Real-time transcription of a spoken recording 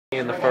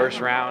In the first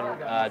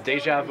round,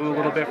 deja vu a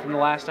little bit from the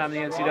last time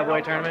in the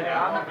NCAA tournament?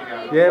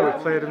 Yeah, we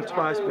played them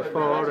twice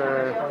before.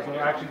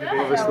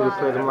 Obviously, we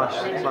played them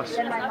last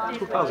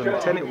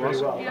 2010 it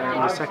was, in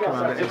the second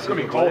round at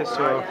NCAA.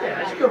 So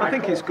I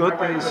think it's good.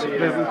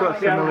 We've got a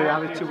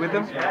familiarity with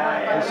them.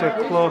 It's a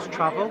close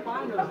travel.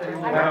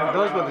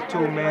 Those were the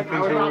two main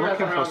things we were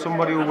looking for.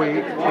 Somebody who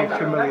we're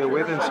familiar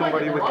with and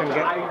somebody we can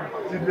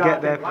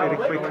get there pretty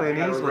quickly and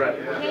easily.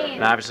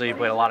 And obviously, you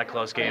played a lot of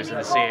close games in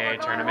the CAA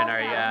tournament.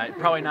 Are you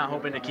probably not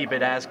hoping to keep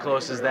it as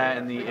close as that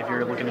if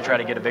you're looking to try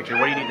to get a victory?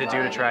 What do you need to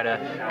do to try to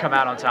come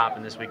out on top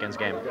in this weekend's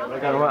game?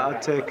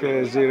 I'd take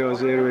a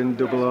 0-0 in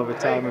double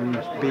overtime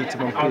and beat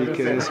them on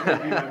PKs.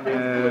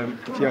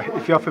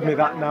 If you offered me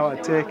that now,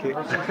 I'd take it.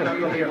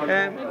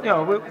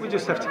 We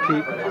just have to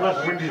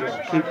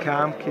keep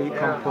calm, keep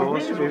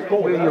composed. We're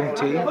a young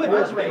team.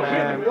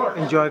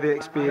 Enjoy the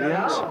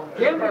experience,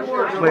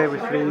 play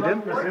with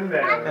freedom, and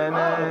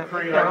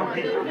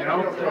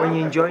when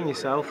you're enjoying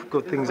yourself,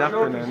 good things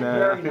happen. And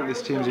I think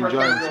this team's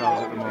enjoying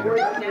themselves at the moment.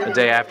 The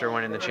day after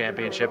winning the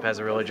championship, has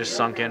it really just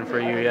sunk in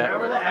for you yet?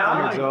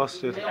 I'm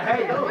exhausted,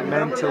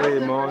 mentally,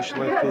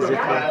 emotionally,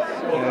 physically.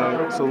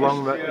 It's a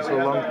long bus trip.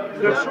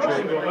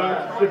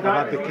 I've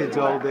had the kids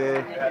all day.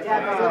 I'm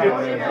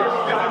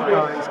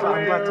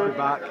glad to be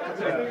back.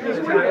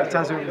 It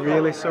hasn't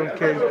really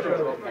sunk in, but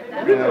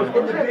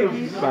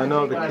I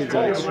know the kids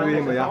are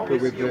extremely happy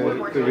with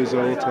the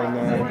result,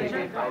 and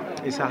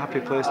it's a happy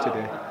place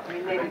today.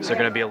 Is there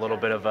going to be a little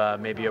bit of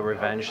maybe a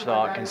revenge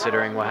thought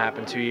considering what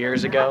happened 2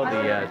 years ago?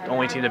 The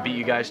only team that beat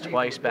you guys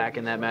twice back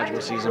in that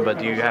magical season, but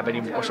do you have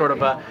any sort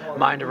of a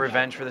mind of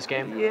revenge for this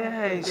game?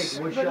 Yeah,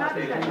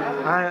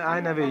 I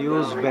never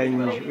use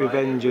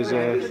revenge as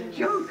a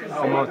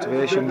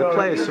motivation. The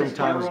players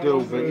sometimes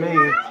do, but me,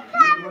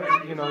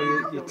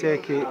 you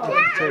take it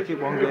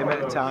one game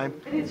at a time.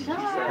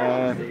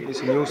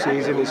 It's a new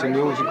season, it's a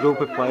new group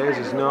of players.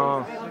 There's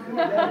no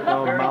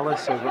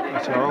malice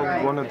at all.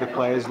 One of the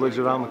players lives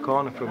around the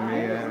corner from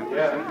me,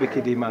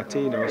 Vicky Di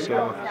Martino,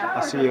 so I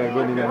see her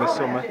running in the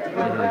summer.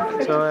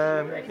 So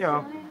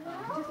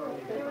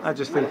I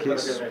just think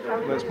let's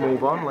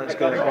move on, let's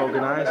get it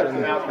organised,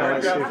 and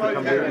let's see if we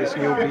can beat this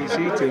new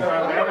BC team.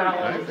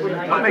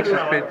 What makes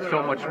this bid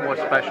so much more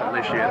special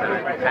this year than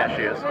in past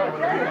years?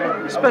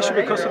 Special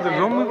because of the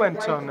run we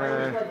went on.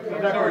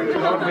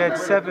 We had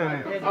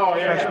 7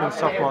 freshman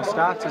sophomore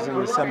starters in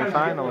the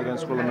semi-final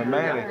against William and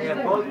Mary.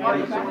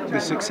 The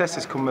success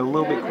has come a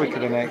little bit quicker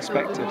than I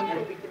expected.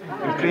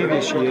 In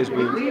previous years,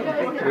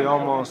 we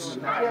almost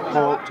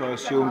hoped or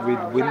assumed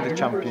we'd win the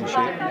championship,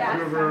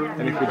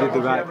 and if we did the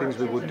right things,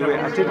 we would do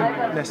it. I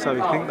didn't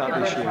necessarily think that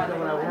this year.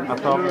 I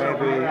thought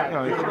maybe,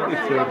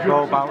 if the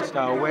ball bounced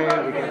our way,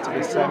 we get to the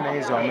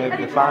semis or maybe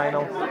the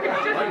final.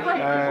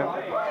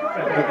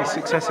 But the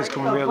success has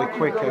come really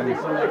quick, and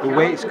the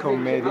way it's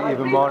come made it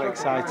even more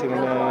exciting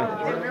and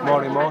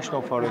more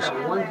emotional for us.